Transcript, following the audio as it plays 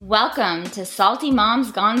Welcome to Salty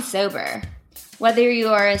Moms Gone Sober. Whether you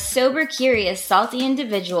are a sober, curious, salty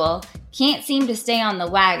individual, can't seem to stay on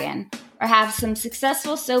the wagon, or have some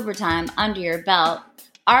successful sober time under your belt,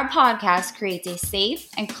 our podcast creates a safe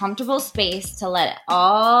and comfortable space to let it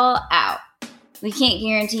all out. We can't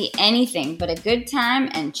guarantee anything but a good time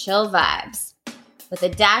and chill vibes. With a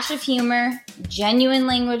dash of humor, genuine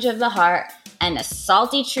language of the heart, and a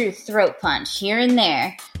salty truth throat punch here and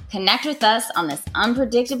there, connect with us on this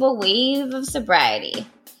unpredictable wave of sobriety.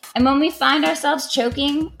 And when we find ourselves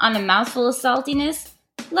choking on a mouthful of saltiness,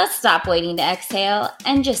 let's stop waiting to exhale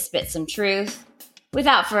and just spit some truth.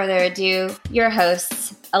 Without further ado, your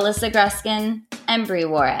hosts, Alyssa Gruskin and Bree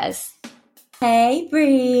Juarez. Hey,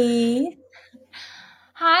 Bree.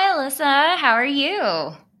 Hi, Alyssa. How are you?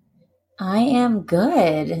 I am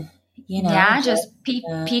good. Just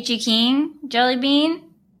Peachy King, Jelly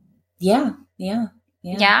Bean? Yeah. Yeah.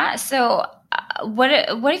 So what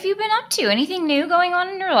have you been up to? Anything new going on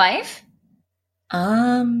in your life?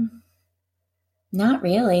 Not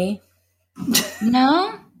really.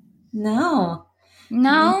 No? No.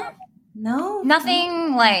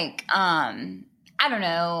 Nothing like, I don't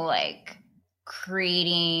know, like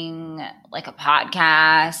creating like a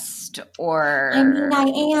podcast or... I mean, I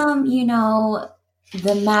am,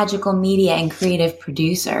 the magical media and creative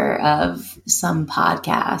producer of some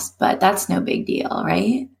podcast, but that's no big deal,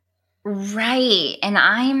 right? Right. And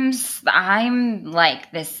I'm like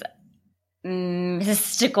this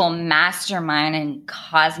mystical mastermind and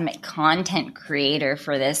cosmic content creator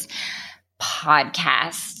for this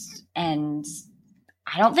podcast. And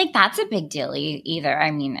I don't think that's a big deal either.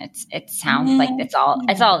 I mean, it sounds like it's all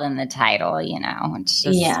in the title, It's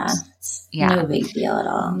just no big deal at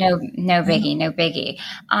all. No biggie.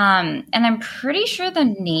 And I'm pretty sure the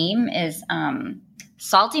name is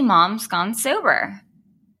Salty Moms Gone Sober.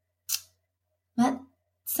 That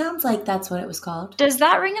sounds like that's what it was called. Does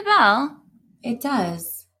that ring a bell? It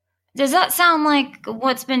does. Does that sound like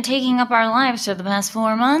what's been taking up our lives for the past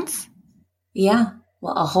 4 months? Yeah.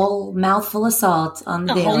 Well, a whole mouthful of salt on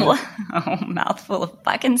the daily. A whole mouthful of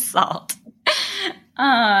fucking salt.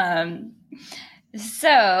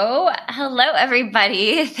 So, hello,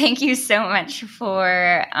 everybody. Thank you so much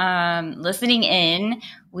for listening in.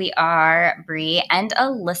 We are Bree and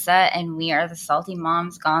Alyssa, and we are the Salty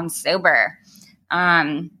Moms Gone Sober.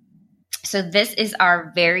 So this is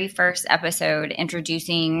our very first episode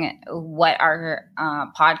introducing what our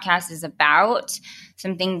podcast is about,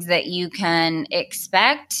 some things that you can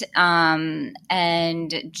expect, and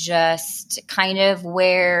just kind of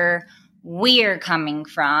where we're coming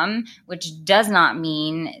from, which does not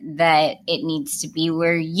mean that it needs to be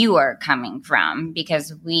where you are coming from,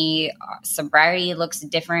 because sobriety looks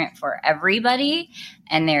different for everybody,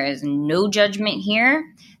 and there is no judgment here.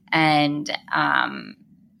 And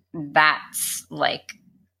that's like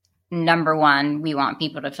number one. We want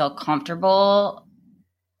people to feel comfortable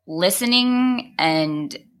listening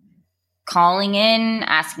and calling in,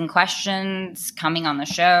 asking questions, coming on the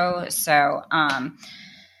show. So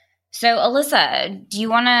Alyssa, do you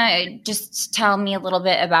want to just tell me a little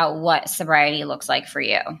bit about what sobriety looks like for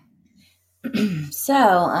you?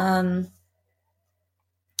 So,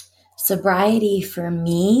 sobriety for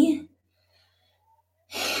me,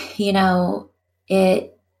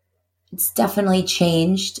 it's definitely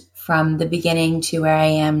changed from the beginning to where I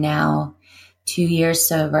am now, 2 years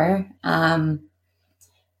sober.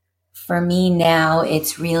 For me now,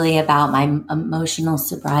 it's really about my emotional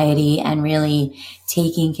sobriety and really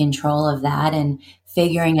taking control of that and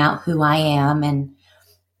figuring out who I am and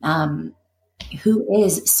who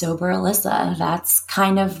is sober Alyssa. That's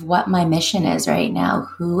kind of what my mission is right now.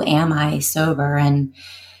 Who am I sober? And,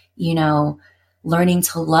 learning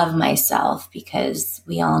to love myself, because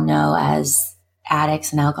we all know as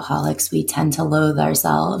addicts and alcoholics, we tend to loathe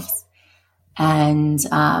ourselves. And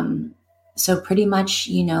so pretty much,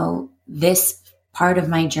 this part of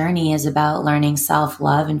my journey is about learning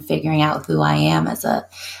self-love and figuring out who I am as a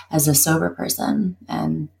sober person.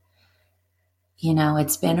 And,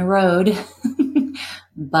 it's been a road,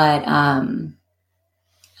 but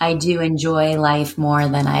I do enjoy life more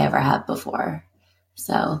than I ever have before.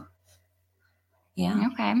 So, yeah.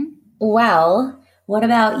 Okay. Well, what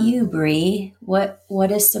about you, Bree? What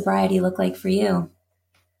does sobriety look like for you?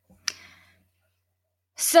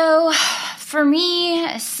 So for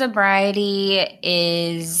me, sobriety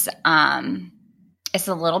is, it's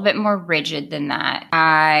a little bit more rigid than that.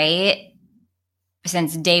 I,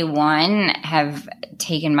 since day one, have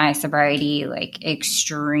taken my sobriety like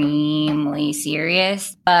extremely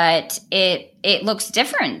serious, but it looks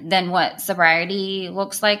different than what sobriety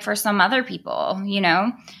looks like for some other people,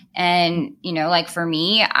 And, like for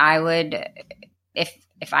me, I would,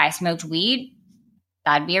 if I smoked weed,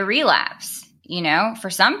 that'd be a relapse. For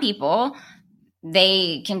some people,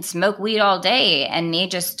 they can smoke weed all day and they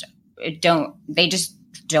just don't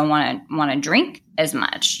want to drink as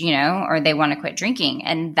much, or they want to quit drinking.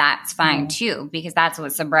 And that's fine too, because that's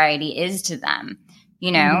what sobriety is to them,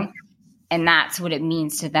 and that's what it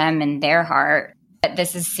means to them in their heart. But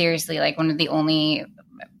this is seriously like one of the only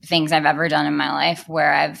things I've ever done in my life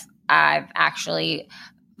where I've actually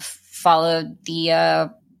followed the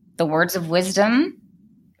words of wisdom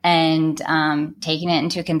and taken it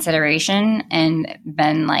into consideration and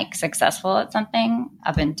been like successful at something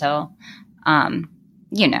up until,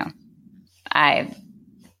 I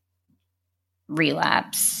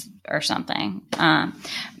relapse or something.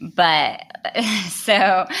 But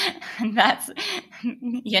so that's,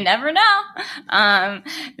 you never know.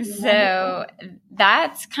 So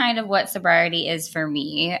that's kind of what sobriety is for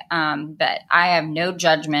me. But I have no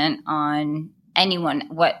judgment on anyone,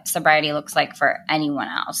 what sobriety looks like for anyone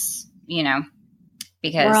else,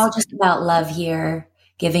 because we're all just about love here,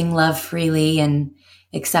 giving love freely and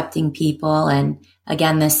accepting people. And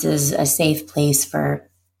again, this is a safe place for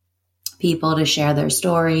people to share their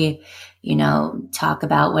story, talk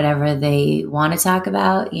about whatever they want to talk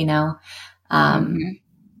about,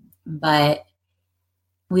 but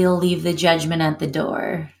we'll leave the judgment at the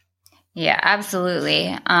door. Yeah,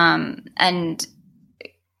 absolutely. And,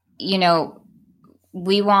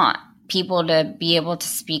 we want people to be able to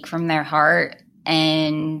speak from their heart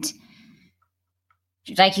and,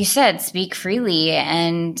 like you said, speak freely.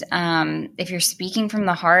 And if you're speaking from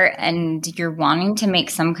the heart and you're wanting to make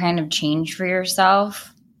some kind of change for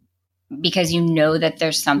yourself because that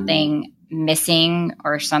there's something missing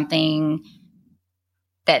or something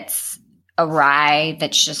that's awry,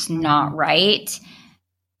 that's just not right,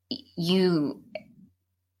 you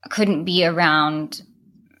couldn't be around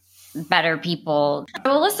better people.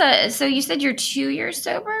 Well, Alyssa, so you said you're 2 years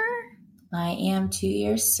sober? I am 2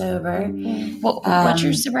 years sober. What's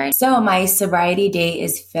your sobriety? So my sobriety date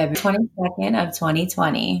is February 22nd of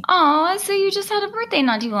 2020. Oh, so you just had a birthday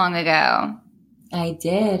not too long ago. I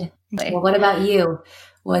did. Well, what about you?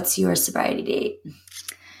 What's your sobriety date?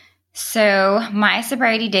 So my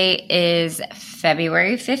sobriety date is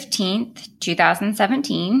February 15th,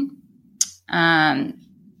 2017.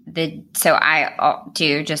 So I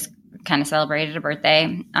too just kind of celebrated a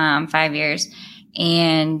birthday, 5 years.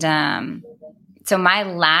 And so my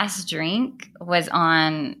last drink was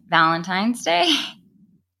on Valentine's Day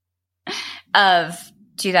of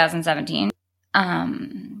 2017.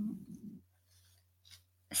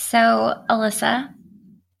 So Alyssa.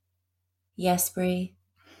 Yes, Bree.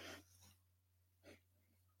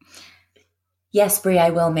 Yes, Bree, I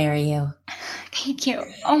will marry you. Thank you.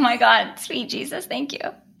 Oh my God, sweet Jesus, thank you.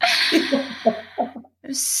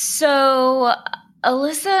 So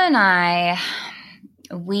Alyssa and I,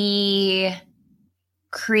 we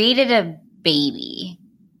created a baby,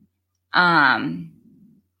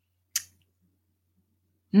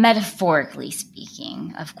 metaphorically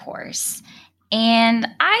speaking, of course. And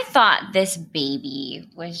I thought this baby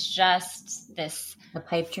was just this a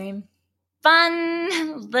pipe dream,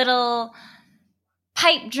 fun little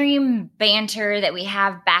pipe dream banter that we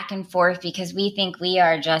have back and forth because we think we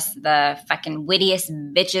are just the fucking wittiest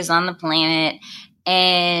bitches on the planet.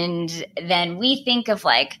 And then we think of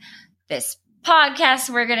like this podcast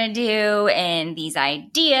we're going to do and these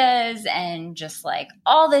ideas and just like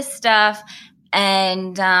all this stuff.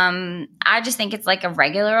 And I just think it's like a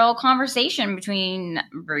regular old conversation between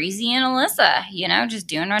Breezy and Alyssa, just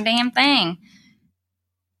doing our damn thing.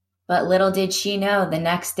 But little did she know the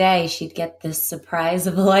next day she'd get this surprise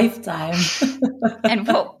of a lifetime. And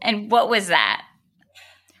what was that?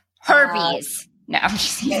 Herpes. No, I'm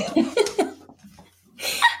just kidding.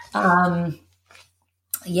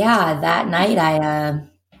 Yeah, that night I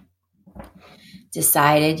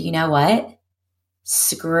decided, you know what?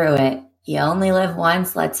 Screw it. You only live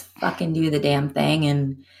once. Let's fucking do the damn thing.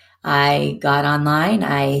 And I got online.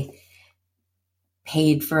 I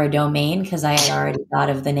paid for a domain because I had already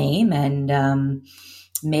thought of the name and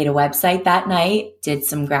made a website that night, did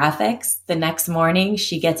some graphics. The next morning,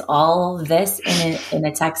 she gets all this in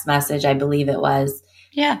a text message, I believe it was.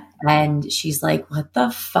 Yeah. And she's like, what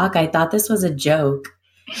the fuck? I thought this was a joke.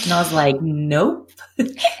 And I was like, nope, we're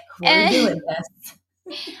doing this.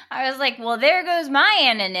 I was like, well, there goes my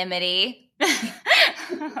anonymity.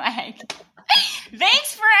 Like,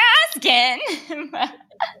 thanks for asking.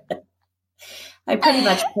 I pretty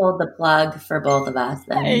much pulled the plug for both of us.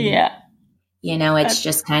 And, yeah. It's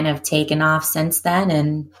just kind of taken off since then.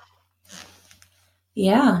 And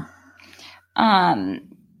yeah.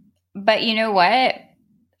 But you know what?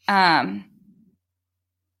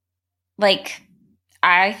 Like,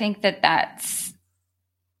 I think that that's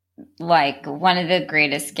like one of the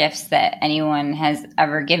greatest gifts that anyone has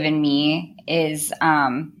ever given me is,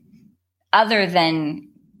 other than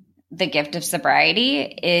the gift of sobriety,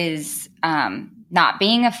 is not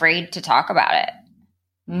being afraid to talk about it.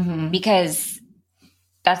 Mm-hmm. Because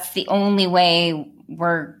that's the only way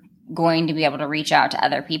we're going to be able to reach out to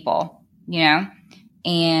other people, you know?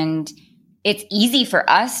 And it's easy for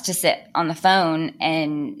us to sit on the phone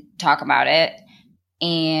and talk about it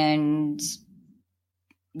and,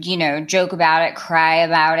 you know, joke about it, cry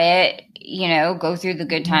about it, you know, go through the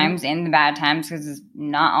good times and the bad times, because it's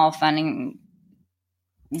not all fun and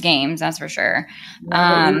games, that's for sure.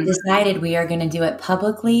 We decided we are going to do it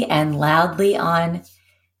publicly and loudly on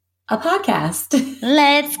a podcast.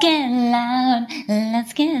 Let's get loud.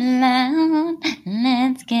 Let's get loud.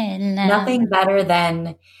 Let's get loud. Nothing better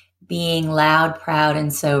than being loud, proud,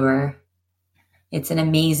 and sober. It's an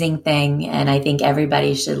amazing thing, and I think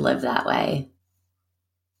everybody should live that way.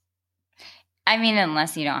 I mean,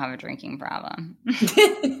 unless you don't have a drinking problem.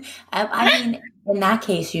 I mean, in that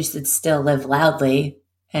case, you should still live loudly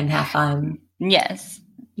and have fun. Yes.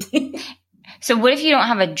 So what if you don't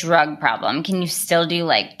have a drug problem? Can you still do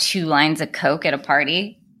like 2 lines of Coke at a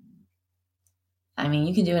party? I mean,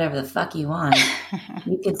 you can do whatever the fuck you want.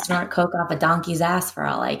 You could snort Coke off a donkey's ass for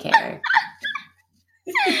all I care.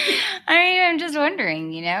 I mean, I'm just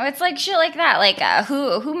wondering, you know, it's like shit like that. Like,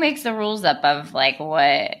 who makes the rules up of like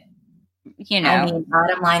what, you know? I mean,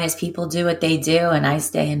 bottom line is people do what they do, and I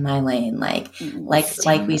stay in my lane. Like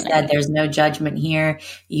we said, there's no judgment here.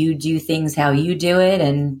 You do things how you do it,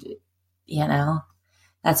 and you know,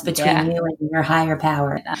 that's between you and your higher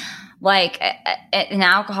power. Like an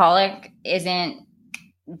alcoholic isn't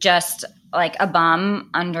just like a bum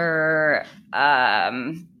under,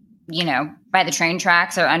 you know, by the train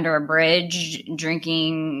tracks or under a bridge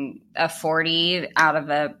drinking a 40 out of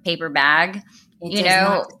a paper bag. You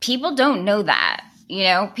know, people don't know that. You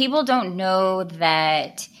know, people don't know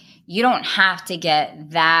that you don't have to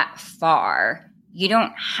get that far. You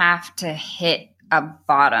don't have to hit a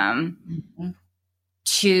bottom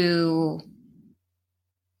to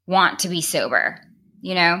want to be sober.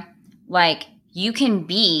 You know, like you can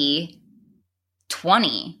be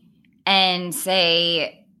 20 and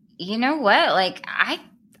say, you know what, like I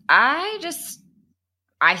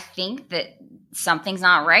think that something's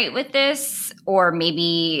not right with this, or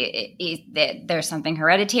maybe that there's something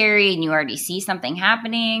hereditary and you already see something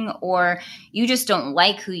happening, or you just don't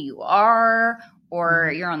like who you are,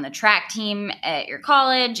 or you're on the track team at your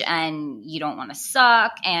college and you don't want to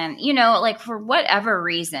suck. And, you know, like for whatever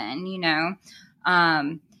reason, you know,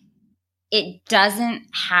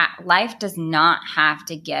 life does not have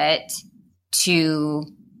to get to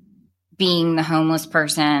being the homeless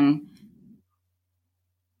person,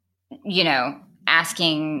 you know,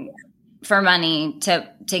 asking for money to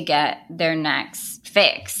get their next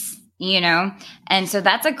fix, you know? And so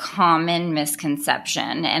that's a common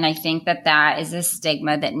misconception. And I think that is a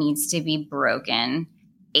stigma that needs to be broken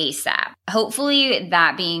ASAP. Hopefully,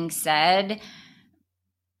 that being said,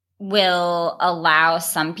 will allow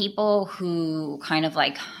some people who kind of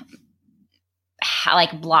like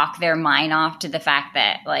block their mind off to the fact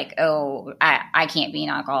that like, oh, I can't be an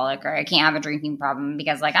alcoholic, or I can't have a drinking problem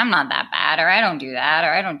because like I'm not that bad, or I don't do that,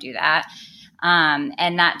 or I don't do that.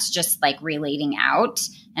 And that's just like relating out,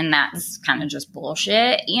 and that's kind of just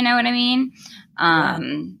bullshit. You know what I mean?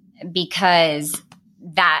 Because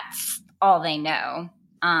that's all they know.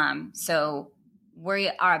 So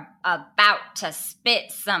we are about to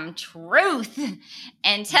spit some truth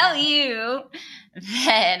and tell you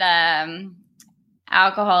that,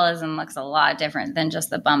 alcoholism looks a lot different than just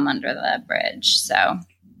the bum under the bridge. So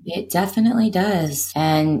it definitely does.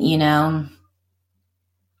 And, you know,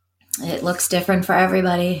 it looks different for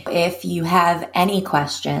everybody. If you have any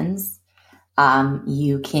questions,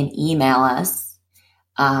 you can email us,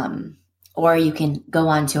 or you can go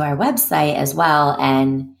onto our website as well.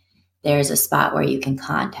 And there's a spot where you can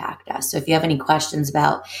contact us. So if you have any questions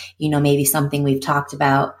about, you know, maybe something we've talked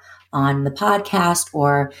about on the podcast,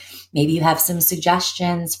 or maybe you have some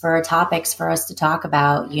suggestions for topics for us to talk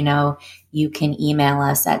about, you know, you can email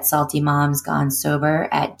us at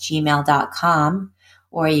saltymomsgonesober@gmail.com,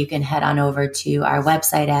 or you can head on over to our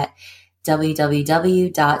website at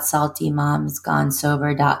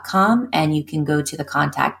www.saltymomsgonesober.com, and you can go to the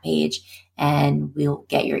contact page and we'll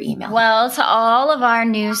get your email. Well, to all of our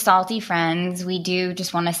new salty friends, we do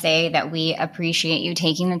just want to say that we appreciate you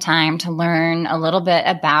taking the time to learn a little bit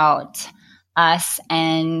about us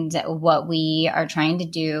and what we are trying to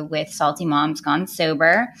do with Salty Moms Gone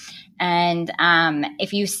Sober. And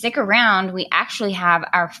if you stick around, we actually have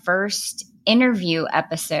our first interview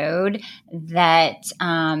episode that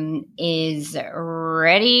is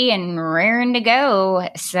ready and raring to go.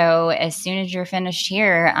 So as soon as you're finished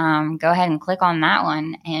here, go ahead and click on that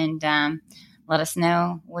one and let us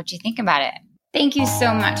know what you think about it. Thank you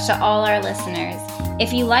so much to all our listeners.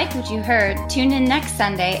 If you like what you heard, tune in next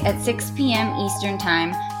Sunday at 6 p.m. Eastern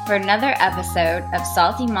Time for another episode of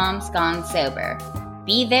Salty Moms Gone Sober.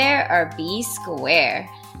 Be there or be square.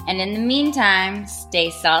 And in the meantime, stay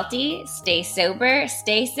salty, stay sober,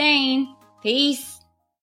 stay sane. Peace.